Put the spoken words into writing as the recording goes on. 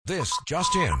This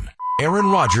just in. Aaron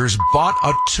Rodgers bought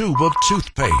a tube of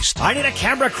toothpaste. I need a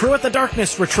camera crew at the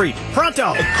Darkness Retreat.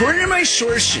 Pronto! According to my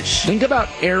sources. Think about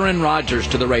Aaron Rodgers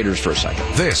to the Raiders for a second.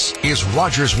 This is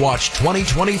Rodgers Watch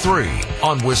 2023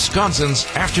 on Wisconsin's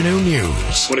Afternoon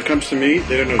News. When it comes to me,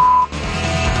 they don't know.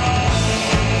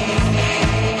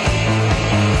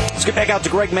 Let's get back out to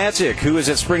Greg Matzek, who is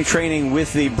at spring training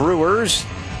with the Brewers.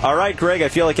 All right, Greg, I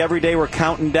feel like every day we're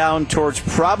counting down towards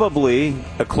probably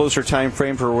a closer time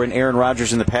frame for when Aaron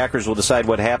Rodgers and the Packers will decide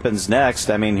what happens next.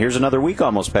 I mean, here's another week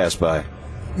almost passed by.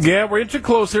 Yeah, we're inching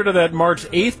closer to that March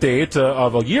 8th date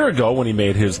of a year ago when he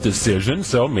made his decision.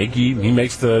 So he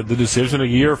makes the decision a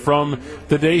year from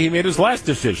the day he made his last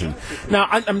decision. Now,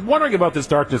 I'm wondering about this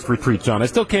Darkness Retreat, John. I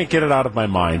still can't get it out of my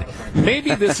mind.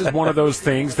 Maybe this is one of those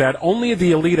things that only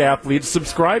the elite athletes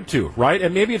subscribe to, right?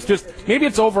 And maybe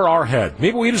it's over our head.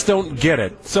 Maybe we just don't get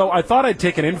it. So I thought I'd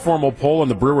take an informal poll in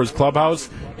the Brewers clubhouse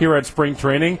here at spring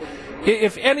training.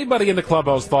 If anybody in the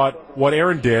clubhouse thought what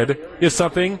Aaron did is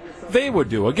something they would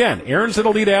do. Again, Aaron's an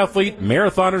elite athlete.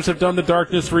 Marathoners have done the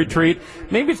Darkness Retreat.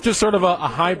 Maybe it's just sort of a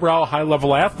highbrow,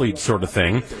 high-level athlete sort of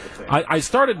thing. I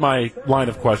started my line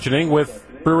of questioning with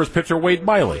Brewers pitcher Wade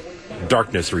Miley.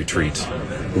 Darkness Retreat.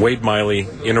 Wade Miley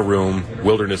in a room,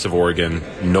 wilderness of Oregon,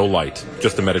 no light,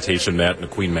 just a meditation mat and a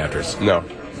queen mattress.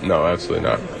 No, absolutely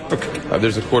not. Okay.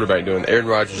 There's a quarterback doing it. Aaron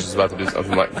Rodgers is about to do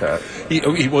something like that.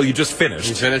 Well, you just finished.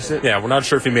 You finished it? Yeah, we're not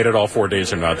sure if he made it all 4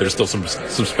 days or not. There's still some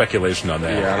speculation on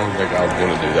that. Yeah, I don't think I would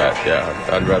want to do that.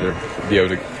 Yeah, I'd rather be able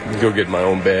to go get my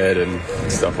own bed and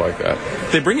stuff like that.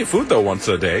 They bring you food, though, once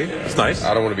a day. It's nice.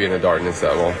 I don't want to be in the darkness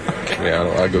that long. Yeah,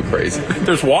 I go crazy.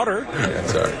 There's water. Yeah,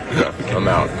 sorry. No, I'm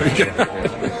out.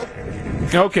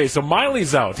 Okay, so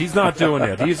Miley's out. He's not doing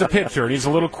it. He's a pitcher, and he's a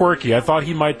little quirky. I thought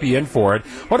he might be in for it.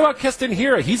 What about Keston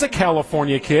Hiura? He's a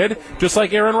California kid, just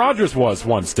like Aaron Rodgers was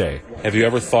once day. Have you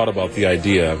ever thought about the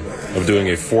idea of doing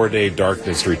a 4-day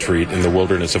Darkness Retreat in the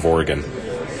wilderness of Oregon?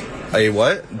 A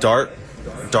what? Dark?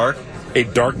 A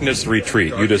Darkness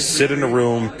Retreat. You just sit in a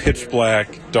room, pitch black,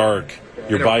 dark.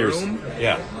 You're by yourself.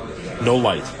 Yeah. No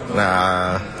light.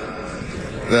 Nah,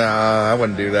 I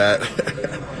wouldn't do that.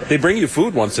 They bring you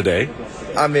food once a day.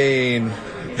 I mean,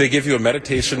 they give you a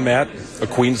meditation mat, a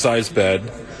queen-size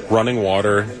bed, running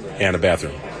water, and a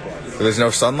bathroom. There's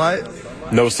no sunlight?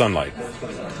 No sunlight.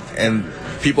 And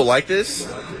people like this?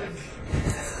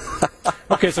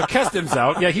 Okay, so Keston's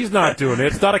out. Yeah, he's not doing it.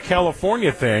 It's not a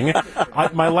California thing.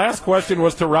 My last question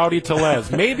was to Rowdy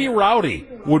Tellez. Maybe Rowdy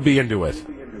would be into it.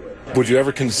 Would you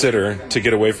ever consider, to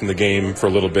get away from the game for a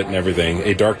little bit and everything,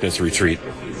 a Darkness Retreat?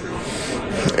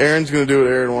 Aaron's going to do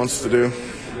what Aaron wants to do.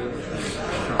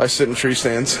 I sit in tree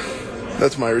stands.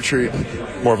 That's my retreat.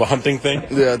 More of a hunting thing?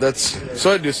 Yeah,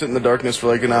 so I do sit in the darkness for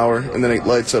like an hour, and then it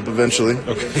lights up eventually.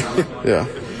 Okay. Yeah.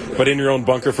 But in your own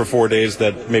bunker for 4 days,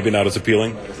 that maybe not as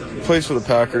appealing? Plays for the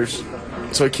Packers,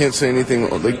 so I can't say anything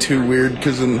like too weird,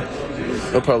 because then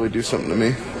they'll probably do something to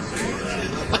me.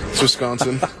 It's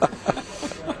Wisconsin.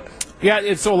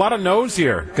 Yeah, so a lot of no's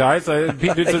here, guys.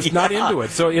 People just not into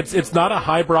it. So it's not a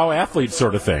highbrow athlete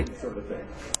sort of thing.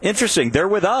 Interesting. They're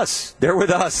with us.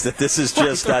 That this is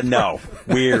just no.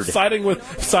 Weird. siding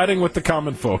with the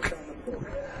common folk.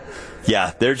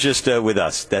 Yeah, they're just with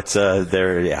us. That's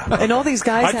yeah. And all these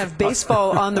guys have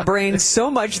baseball on the brain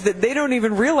so much that they don't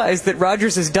even realize that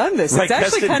Rodgers has done this. Like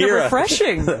it's actually kind of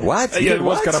refreshing. What? Yeah, it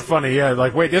was kind of funny. Yeah,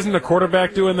 like, wait, isn't the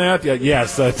quarterback doing that? Yeah,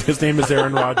 yes, his name is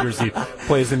Aaron Rodgers. He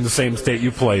plays in the same state you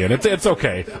play in. It's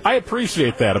okay. I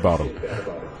appreciate that about him.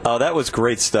 Oh, that was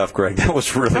great stuff, Greg. That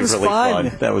was really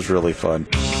fun. That was really fun.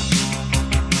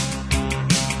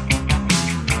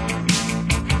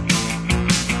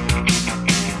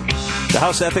 The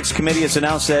House Ethics Committee has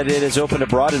announced that it has opened a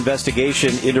broad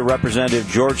investigation into Representative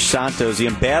George Santos, the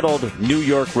embattled New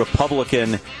York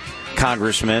Republican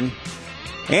congressman.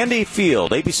 Andy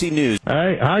Field, ABC News.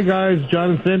 Hi, guys.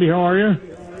 John and Cindy, how are you?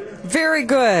 Very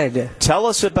good. Tell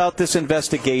us about this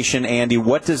investigation, Andy.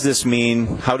 What does this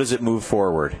mean? How does it move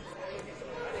forward?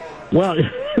 Well,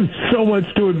 so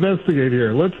much to investigate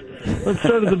here. Let's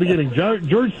start at the beginning.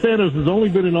 George Santos has only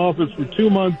been in office for 2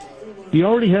 months. He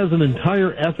already has an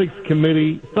entire ethics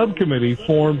subcommittee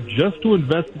formed just to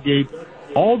investigate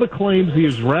all the claims he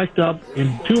has racked up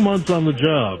in 2 months on the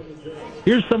job.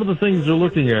 Here's some of the things they're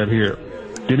looking at here.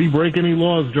 Did he break any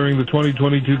laws during the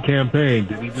 2022 campaign?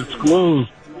 Did he disclose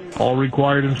all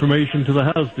required information to the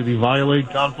House? Did he violate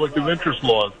conflict of interest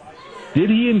laws? Did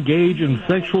he engage in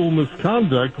sexual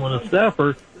misconduct when a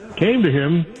staffer came to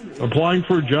him applying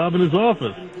for a job in his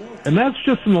office? And that's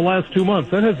just in the last 2 months.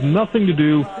 That has nothing to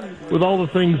do with all the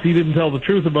things he didn't tell the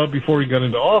truth about before he got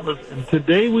into office. And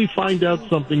today we find out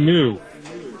something new.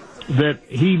 that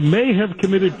he may have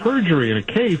committed perjury in a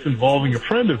case involving a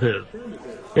friend of his.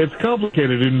 It's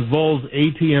complicated. It involves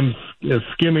ATM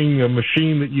skimming, a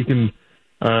machine that you can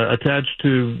attach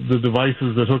to the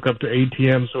devices that hook up to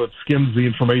ATM, so it skims the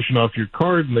information off your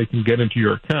card and they can get into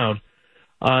your account.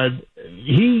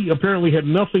 He apparently had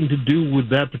nothing to do with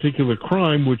that particular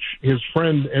crime, which his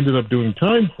friend ended up doing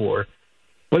time for.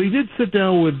 But he did sit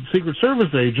down with Secret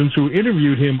Service agents who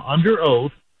interviewed him under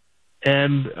oath,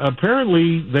 and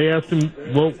apparently they asked him,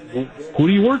 well, who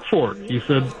do you work for? He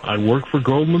said, I work for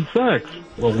Goldman Sachs.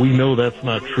 Well, we know that's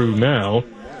not true now.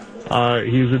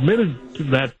 He's admitted to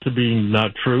that to being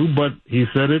not true, but he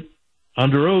said it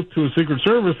under oath to a Secret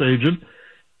Service agent,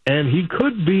 and he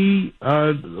could be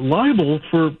liable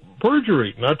for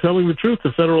perjury, not telling the truth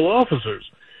to federal officers.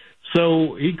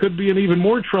 So he could be in even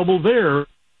more trouble there.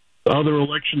 Other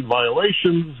election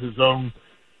violations, his own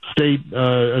state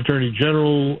attorney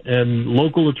general and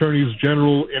local attorneys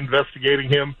general investigating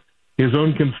him, his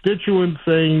own constituents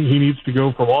saying he needs to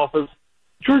go from office.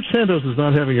 George Santos is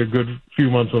not having a good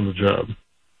few months on the job.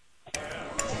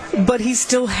 But he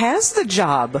still has the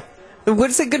job. What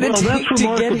is it going to take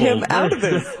to get him out of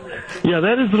it? Yeah,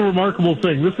 that is the remarkable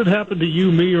thing. This had happened to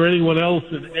you, me, or anyone else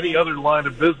in any other line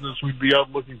of business. We'd be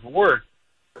out looking for work.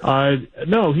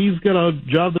 No, he's got a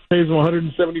job that pays him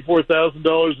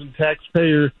 $174,000 in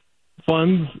taxpayer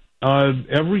funds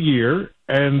every year,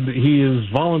 and he is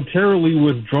voluntarily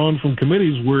withdrawn from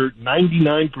committees where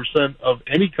 99% of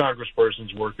any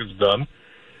congressperson's work is done.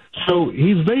 So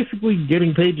he's basically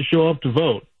getting paid to show up to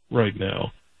vote right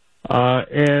now.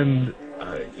 And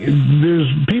there's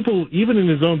people, even in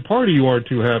his own party, who aren't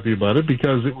too happy about it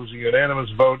because it was a unanimous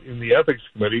vote in the Ethics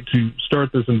Committee to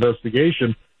start this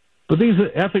investigation. But these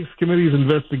Ethics Committee's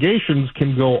investigations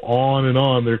can go on and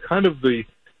on. They're kind of the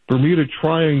Bermuda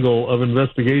Triangle of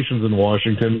investigations in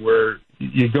Washington, where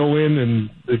you go in and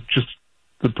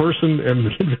the person and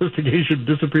the investigation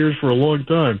disappears for a long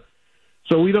time.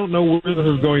 So we don't know where this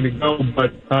is going to go,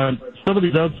 but some of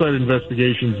these outside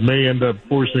investigations may end up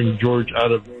forcing George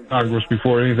out of Congress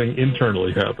before anything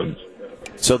internally happens.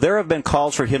 So there have been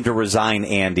calls for him to resign,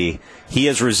 Andy. He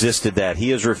has resisted that.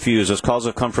 He has refused. Those calls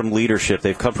have come from leadership.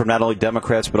 They've come from not only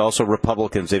Democrats but also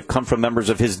Republicans. They've come from members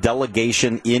of his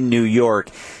delegation in New York.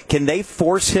 Can they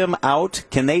force him out?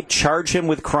 Can they charge him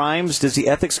with crimes? Does the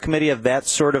Ethics Committee have that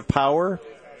sort of power?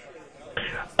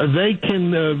 They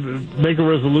can make a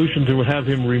resolution to have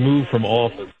him removed from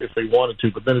office if they wanted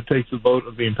to, but then it takes a vote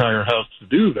of the entire House to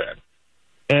do that.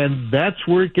 And that's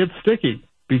where it gets sticky,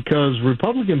 because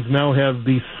Republicans now have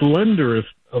the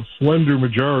slenderest of slender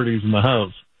majorities in the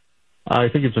House. I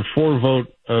think it's a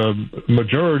 4-vote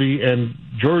majority, and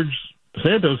George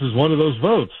Santos is one of those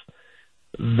votes.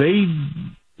 They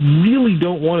really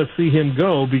don't want to see him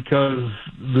go because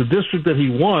the district that he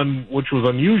won, which was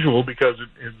unusual because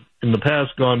it in the past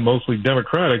gone mostly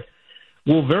Democratic,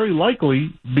 will very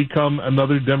likely become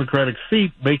another Democratic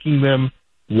seat, making them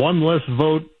one less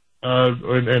vote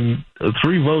and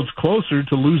 3 votes closer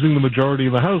to losing the majority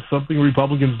of the House, something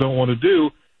Republicans don't want to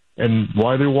do, and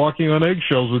why they're walking on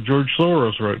eggshells with George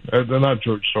Soros, right? Not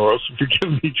George Soros,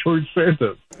 forgive me, George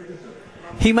Santos.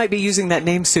 He might be using that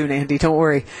name soon, Andy, don't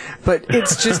worry. But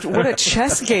it's just, what a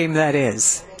chess game that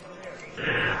is.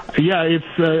 Yeah, it's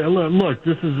look.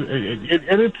 This is,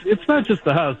 and it's not just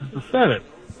the House; it's the Senate.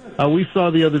 We saw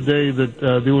the other day that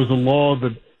there was a law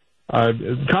that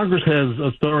Congress has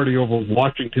authority over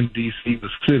Washington D.C., the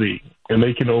city, and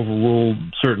they can overrule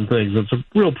certain things. It's a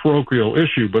real parochial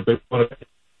issue, but they want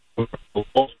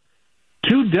to.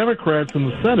 2 Democrats in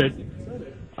the Senate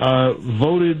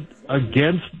voted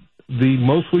against the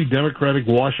mostly Democratic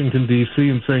Washington D.C.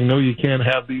 and saying no, you can't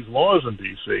have these laws in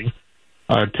D.C.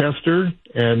 Tester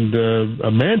and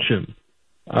Manchin,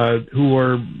 who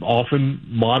are often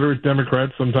moderate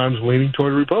Democrats, sometimes leaning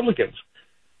toward Republicans.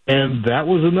 And that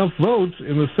was enough votes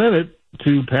in the Senate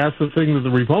to pass the thing that the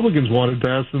Republicans wanted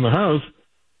passed in the House.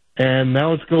 And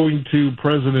now it's going to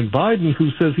President Biden,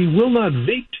 who says he will not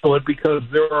veto it because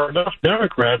there are enough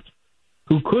Democrats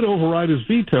who could override his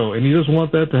veto, and he doesn't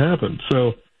want that to happen.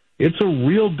 So it's a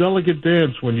real delicate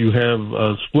dance when you have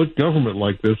a split government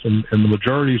like this and the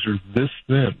majorities are this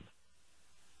thin.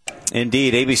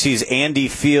 Indeed. ABC's Andy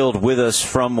Field with us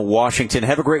from Washington.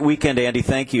 Have a great weekend, Andy.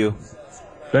 Thank you.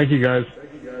 Thank you, guys.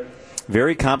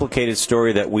 Very complicated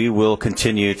story that we will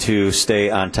continue to stay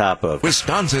on top of.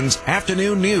 Wisconsin's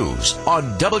Afternoon News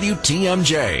on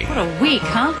WTMJ. What a week,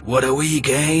 huh? What a week,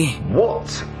 eh?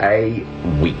 What a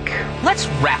week. Let's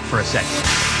rap for a second.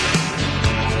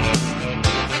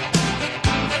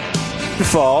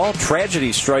 Fall,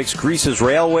 tragedy strikes Greece's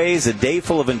railways, a day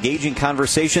full of engaging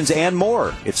conversations and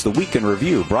more. It's the Week in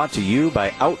Review, brought to you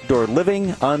by Outdoor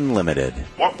Living Unlimited.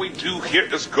 What we do here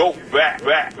is go back.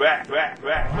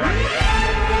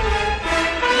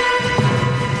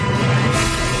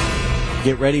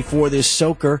 Get ready for this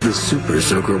soaker. The Super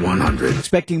Soaker 100.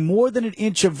 Expecting more than an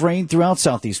inch of rain throughout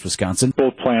southeast Wisconsin.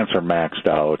 Both plants are maxed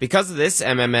out. Because of this,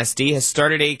 MMSD has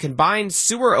started a combined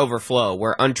sewer overflow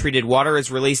where untreated water is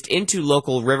released into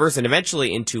local rivers and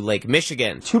eventually into Lake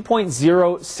Michigan.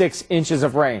 2.06 inches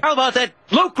of rain. How about that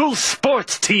local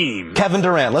sports team? Kevin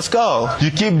Durant, let's go.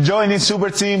 You keep joining super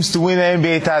teams to win an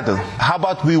NBA title. How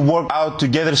about we work out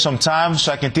together sometime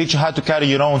so I can teach you how to carry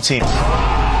your own team?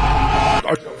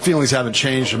 Our feelings haven't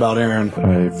changed about Aaron.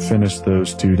 I finished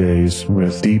those 2 days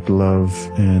with deep love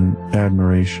and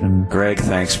admiration. Greg,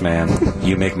 thanks, man.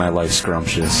 You make my life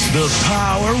scrumptious. The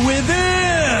power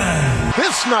within.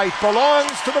 This night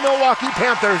belongs to the Milwaukee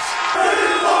Panthers.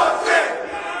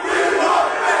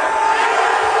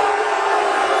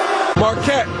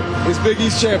 Marquette is Big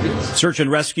East champions. Search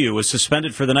and rescue was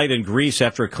suspended for the night in Greece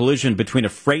after a collision between a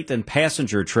freight and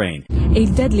passenger train. A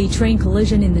deadly train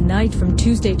collision in the night from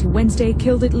Tuesday to Wednesday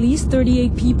killed at least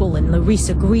 38 people in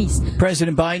Larissa, Greece.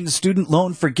 President Biden's student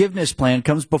loan forgiveness plan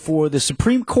comes before the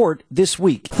Supreme Court this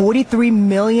week. 43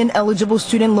 million eligible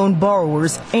student loan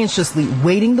borrowers anxiously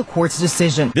waiting the court's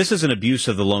decision. This is an abuse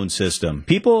of the loan system.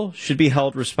 People should be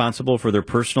held responsible for their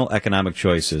personal economic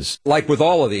choices. Like with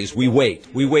all of these, we wait.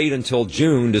 We wait until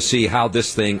June to see how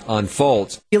this thing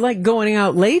unfolds. You like going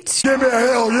out late? Give me a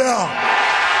hell yeah!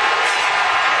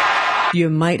 You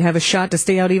might have a shot to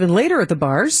stay out even later at the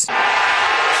bars.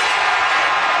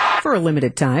 For a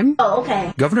limited time. Oh,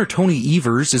 okay. Governor Tony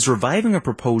Evers is reviving a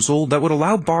proposal that would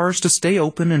allow bars to stay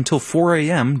open until 4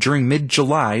 a.m. during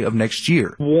mid-July of next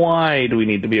year. Why do we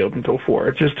need to be open till 4?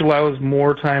 It just allows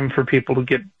more time for people to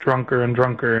get drunker and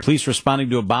drunker. Police responding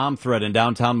to a bomb threat in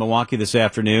downtown Milwaukee this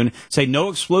afternoon say no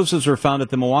explosives were found at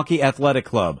the Milwaukee Athletic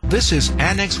Club. This is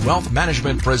Annex Wealth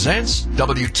Management presents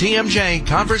WTMJ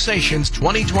Conversations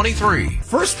 2023.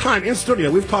 First time in studio,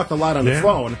 we've talked a lot on the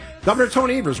phone. Governor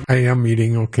Tony Evers. I am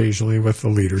meeting occasionally with the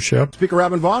leadership. Speaker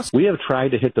Robin Voss. We have tried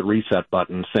to hit the reset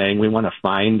button saying we want to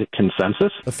find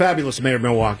consensus. The fabulous mayor of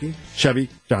Milwaukee, Chevy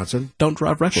Johnson. Don't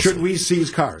drive recklessly. Should we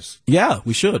seize cars? Yeah,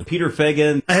 we should. Peter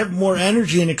Fagan. I have more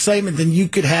energy and excitement than you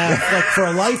could have for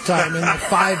a lifetime in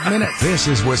 5 minutes. This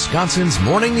is Wisconsin's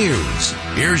Morning News.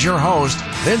 Here's your host,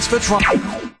 Vince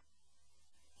Vitrano.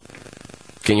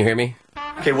 Can you hear me?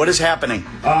 Okay, what is happening?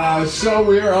 So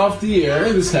we're off the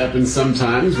air. This happens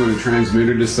sometimes when a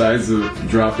transmitter decides to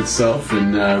drop itself,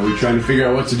 and we're trying to figure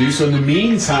out what to do. So in the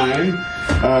meantime,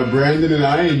 Brandon and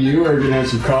I and you are going to have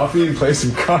some coffee and play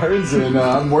some cards, and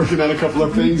I'm working on a couple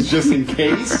of things just in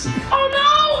case. Oh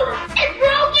no! It's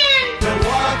broken!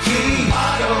 Milwaukee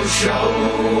Auto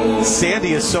Show.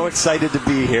 Sandy is so excited to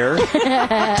be here.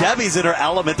 Debbie's in her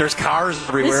element. There's cars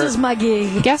everywhere. This is my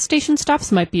gig. Gas station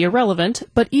stops might be irrelevant,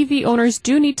 but EV owners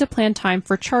do need to plan time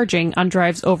for charging on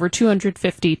drives over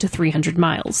 250 to 300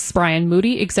 miles. Brian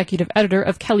Moody, executive editor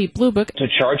of Kelley Blue Book. To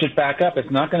charge it back up, it's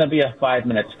not going to be a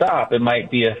 5-minute stop. It might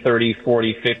be a 30,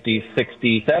 40, 50,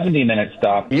 60, 70-minute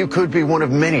stop. You could be one of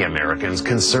many Americans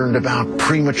concerned about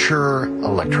premature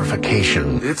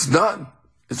electrification. It's done.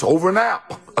 It's over now.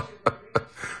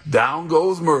 Down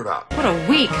goes Murdoch. What a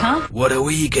week, huh? What a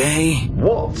week, eh?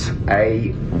 What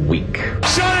a week.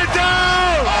 Shut it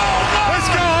down! Let's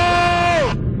go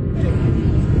home!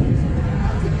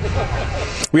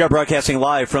 We are broadcasting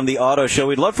live from the Auto Show.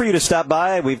 We'd love for you to stop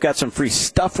by. We've got some free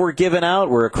stuff we're giving out.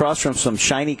 We're across from some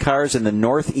shiny cars in the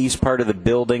northeast part of the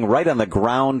building, right on the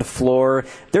ground floor.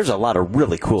 There's a lot of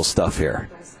really cool stuff here.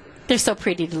 They're so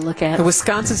pretty to look at. The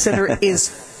Wisconsin Center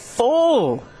is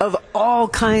full of all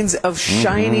kinds of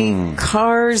shiny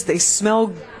cars. They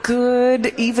smell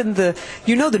good. Even the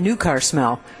new car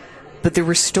smell. But the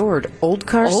restored old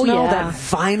car smell, that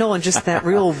vinyl and just that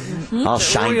real all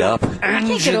shined up. I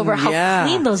can't get over how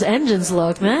clean those engines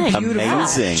look, man.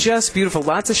 Amazing. Just beautiful.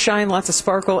 Lots of shine, lots of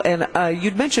sparkle. And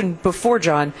you'd mentioned before,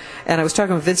 John, and I was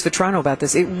talking with Vince Vitrano about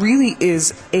this, it really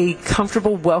is a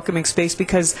comfortable, welcoming space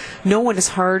because no one's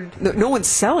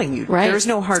selling you. Right. There's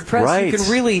no hard press. Right. You can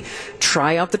really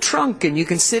try out the trunk and you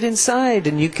can sit inside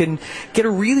and you can get a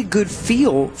really good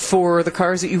feel for the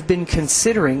cars that you've been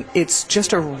considering. It's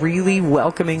just a really really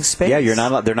welcoming space.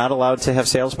 Yeah, they're not allowed to have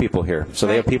salespeople here. So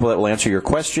they have people that will answer your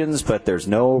questions, but there's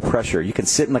no pressure. You can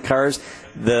sit in the cars.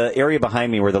 The area behind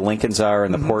me where the Lincolns are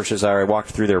and the Porsches are, I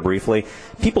walked through there briefly.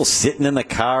 People sitting in the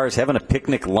cars, having a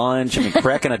picnic lunch,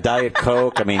 cracking a Diet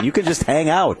Coke. You can just hang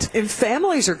out. And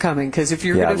families are coming, because if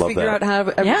you're going to figure out how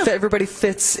everybody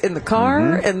fits in the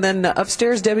car, and then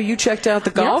upstairs, Debbie, you checked out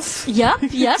the golf? Yep.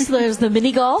 Yes, there's the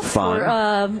mini golf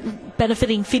for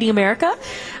benefiting Feeding America.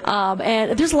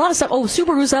 And there's a lot of stuff. Oh,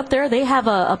 Subaru's up there. They have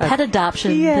a pet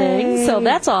adoption thing, so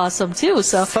that's awesome, too.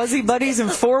 So Fuzzy Buddies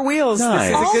and four wheels.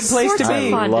 Nice. This is a good place to be.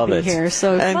 I love it. Here,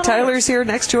 so and Tyler's here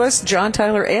next to us. John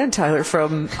Tyler and Tyler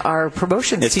from our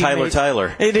promotions team. It's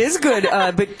Tyler. It is good,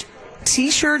 but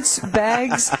T-shirts,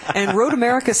 bags, and Road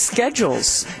America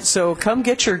schedules. So come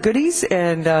get your goodies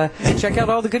and check out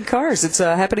all the good cars. It's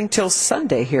happening till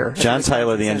Sunday here. John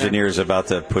Tyler, the engineer, is about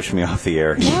to push me off the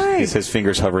air. Why? His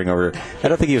fingers hovering over. I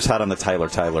don't think he was hot on the Tyler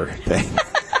thing.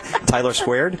 Tyler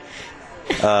squared?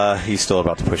 He's still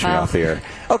about to push me off the air.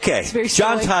 Okay,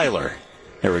 John Tyler.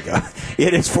 There we go.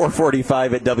 It is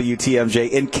 4:45 at WTMJ.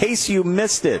 In case you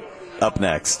missed it, up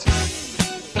next.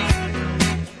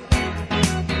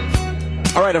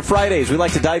 All right, on Fridays, we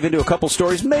like to dive into a couple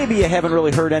stories maybe you haven't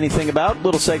really heard anything about.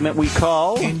 Little segment we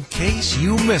call In Case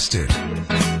You Missed It.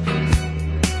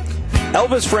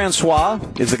 Elvis Francois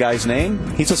is the guy's name.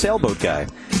 He's a sailboat guy.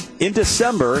 In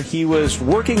December, he was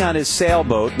working on his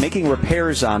sailboat, making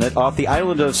repairs on it off the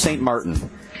island of St. Martin,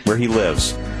 where he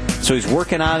lives. So he's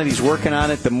working on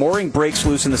it. The mooring breaks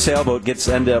loose and the sailboat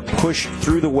ends up pushed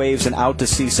through the waves and out to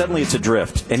sea. Suddenly it's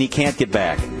adrift, and he can't get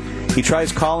back. He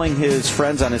tries calling his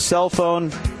friends on his cell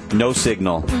phone. No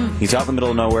signal. He's out in the middle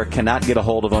of nowhere, cannot get a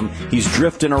hold of them. He's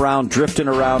drifting around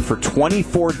for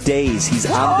 24 days. He's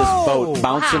on this boat,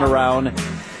 bouncing around.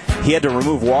 He had to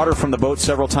remove water from the boat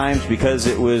several times because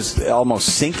it was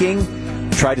almost sinking.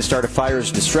 Tried to start a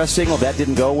fire's distress signal. That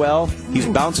didn't go well. He's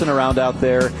bouncing around out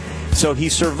there. So he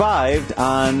survived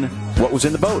on what was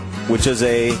in the boat, which is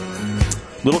a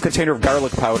little container of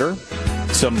garlic powder,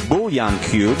 some bouillon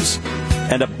cubes,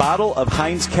 and a bottle of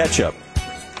Heinz ketchup.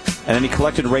 And then he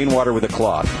collected rainwater with a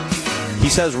cloth. He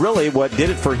says really what did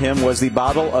it for him was the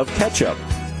bottle of ketchup.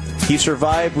 He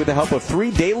survived with the help of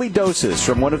 3 daily doses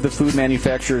from one of the food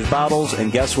manufacturer's bottles.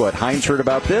 And guess what? Heinz heard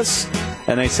about this,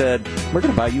 and they said, we're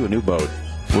going to buy you a new boat.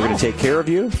 We're going to take care of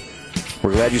you.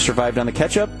 We're glad you survived on the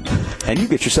ketchup, and you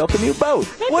get yourself a new boat.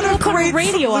 Maybe what a great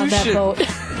radio solution. On that boat.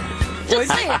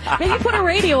 Just saying. Maybe put a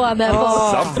radio on that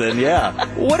boat. Something, yeah.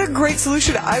 What a great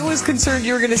solution. I was concerned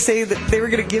you were going to say that they were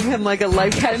going to give him like a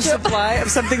lifetime supply of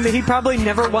something that he probably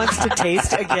never wants to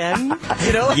taste again.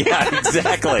 Yeah,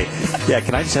 exactly. Yeah,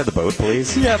 can I just have the boat,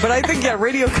 please? Yeah, but I think,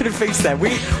 radio could have fixed that.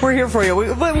 We're here for you.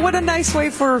 What a nice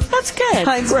way for That's good.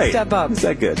 Heinz to step up. Is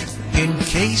that good? In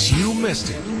case you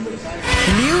missed it.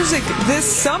 Music this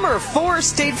summer. 4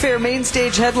 State Fair main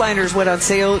stage headliners went on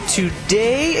sale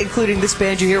today, including this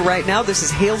band you hear right now. This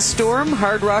is Hailstorm,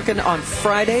 hard rockin' on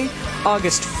Friday,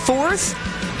 August 4th.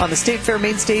 On the State Fair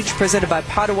main stage, presented by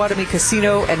Potawatomi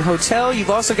Casino and Hotel.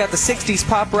 You've also got the 60s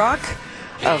pop rock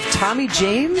of Tommy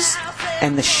James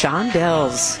and the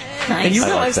Shondells. Nice. And you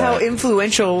realize how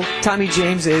influential Tommy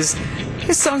James is.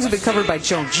 His songs have been covered by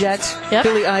Joan Jett,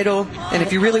 Billy Idol, and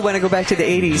if you really want to go back to the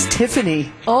 80s, Tiffany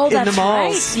in the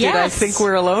malls. Right. Did I Think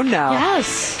We're Alone Now?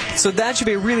 Yes. So that should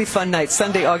be a really fun night,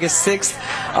 Sunday, August 6th.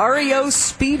 REO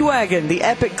Speedwagon, the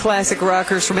epic classic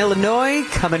rockers from Illinois,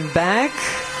 coming back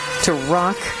to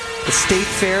rock the State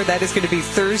Fair. That is going to be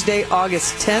Thursday,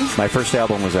 August 10th. My first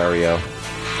album was REO,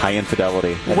 High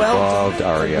Infidelity. I loved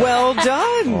REO. Well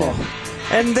done.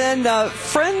 And then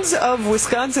friends of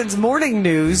Wisconsin's Morning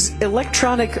News,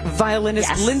 electronic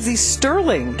violinist Lindsey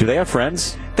Sterling. Do they have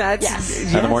friends?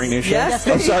 That's on the Morning News show? Yes,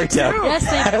 oh, sorry, Deb. Yes,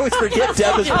 I always forget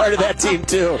Deb is part of that team,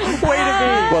 too. Way to be.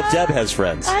 Well, Deb has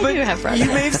friends. I do have friends. You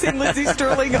may have seen Lindsey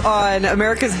Sterling on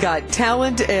America's Got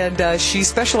Talent, and she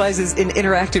specializes in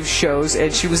interactive shows,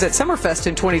 and she was at Summerfest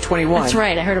in 2021. That's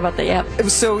right. I heard about that, yep.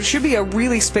 So it should be a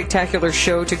really spectacular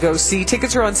show to go see.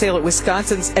 Tickets are on sale at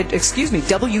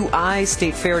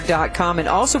WIStatefair.com, and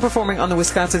also performing on the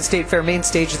Wisconsin State Fair main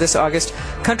stage this August,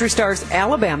 country stars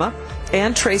Alabama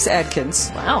and Trace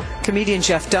Adkins. Wow. Comedian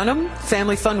Jeff Dunham,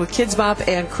 Family Fun with Kids Bop,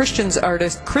 and Christian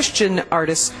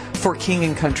artists for King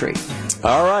and Country.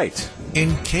 All right.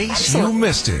 In case you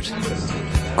missed it.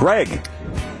 Greg.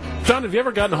 John, have you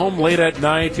ever gotten home late at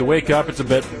night, you wake up, it's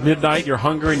about midnight, you're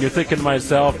hungry, and you're thinking to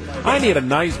myself, I need a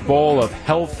nice bowl of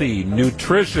healthy,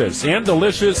 nutritious, and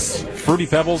delicious Fruity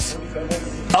Pebbles?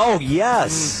 Oh,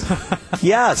 yes.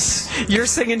 Yes. You're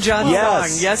singing John's song.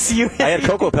 Yes, you I had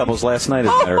Cocoa Pebbles last night,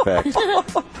 as a matter of fact.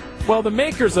 Well, the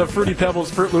makers of Fruity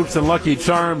Pebbles, Fruit Loops, and Lucky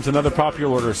Charms and other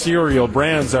popular cereal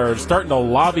brands are starting to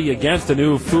lobby against a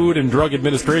new Food and Drug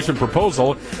Administration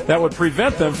proposal that would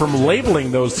prevent them from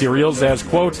labeling those cereals as,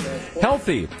 quote,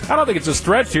 healthy. I don't think it's a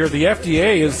stretch here. The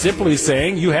FDA is simply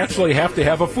saying you actually have to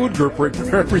have a food group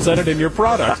represented in your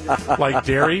product, like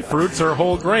dairy, fruits, or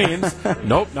whole grains.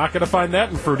 Nope, not going to find that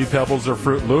in Fruity Pebbles or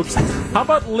Fruit Loops. How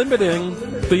about limiting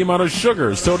the amount of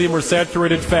sugar, sodium, or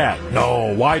saturated fat?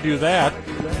 No, why do that?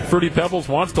 Fruity Pebbles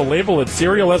wants to label its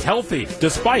cereal as healthy,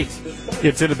 despite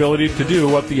its inability to do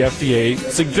what the FDA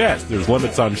suggests. There's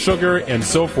limits on sugar and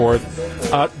so forth.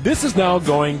 This is now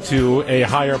going to a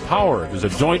higher power. There's a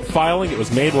joint filing. It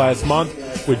was made last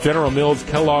month with General Mills,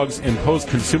 Kellogg's, and Post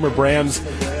Consumer Brands.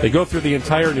 They go through the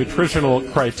entire nutritional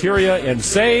criteria and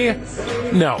say,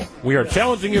 no, we are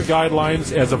challenging your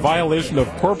guidelines as a violation of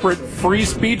corporate free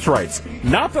speech rights.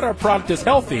 Not that our product is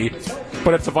healthy,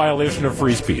 but it's a violation of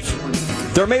free speech.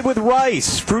 They're made with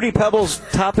rice. Fruity Pebbles'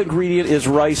 top ingredient is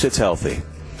rice. It's healthy.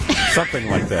 Something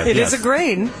like that. It is a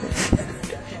grain.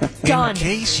 Done. In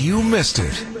case you missed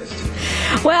it.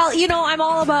 Well, I'm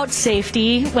all about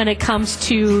safety when it comes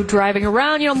to driving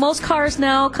around. Most cars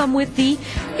now come with the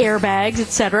airbags,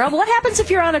 etc. What happens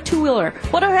if you're on a two-wheeler?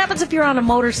 What happens if you're on a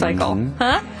motorcycle?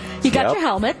 Huh? You got your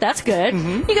helmet, that's good.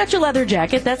 You got your leather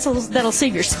jacket, that'll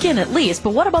save your skin at least. But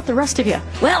what about the rest of you?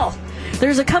 Well,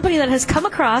 there's a company that has come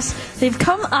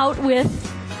out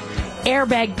with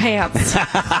airbag pants. That's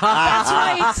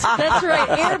right.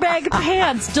 Airbag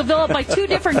pants, developed by two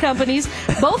different companies.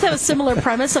 Both have a similar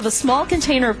premise of a small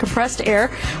container of compressed air.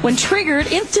 When triggered,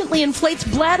 instantly inflates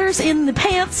bladders in the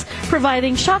pants,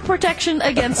 providing shock protection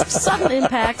against sudden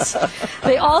impacts.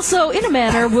 They also, in a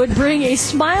manner, would bring a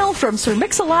smile from Sir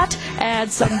Mix-a-Lot,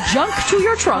 add some junk to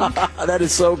your trunk. That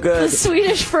is so good. The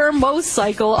Swedish firm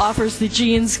Mocycle offers the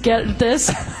jeans, get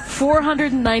this,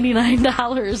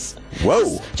 $499.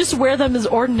 Whoa. Just wear them as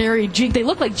ordinary jeans. They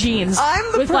look like jeans. I'm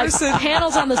the with person. Like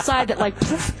panels on the side that like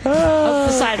poof, up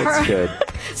the side. That's good.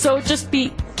 So just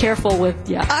be careful with,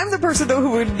 I'm the person, though, who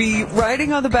would be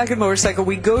riding on the back of a motorcycle.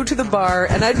 We go to the bar,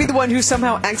 and I'd be the one who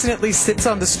somehow accidentally sits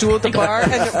on the stool at the bar,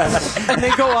 and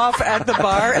they go off at the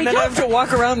bar, and then I have to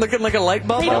walk around looking like a light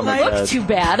bulb. They don't look too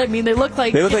bad. I mean, they look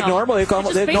like normal. They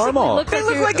look normal. They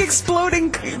look like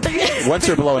exploding. Once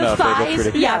they're blown up, they look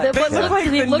pretty. Yeah, they look like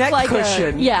the neck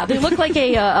cushion. They look like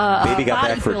a baby got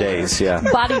back for days. Yeah,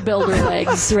 bodybuilder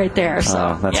legs right there.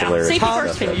 So that's hilarious. Safety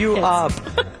first. You up.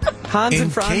 Hans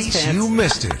and Franz in case pants. you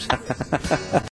missed it.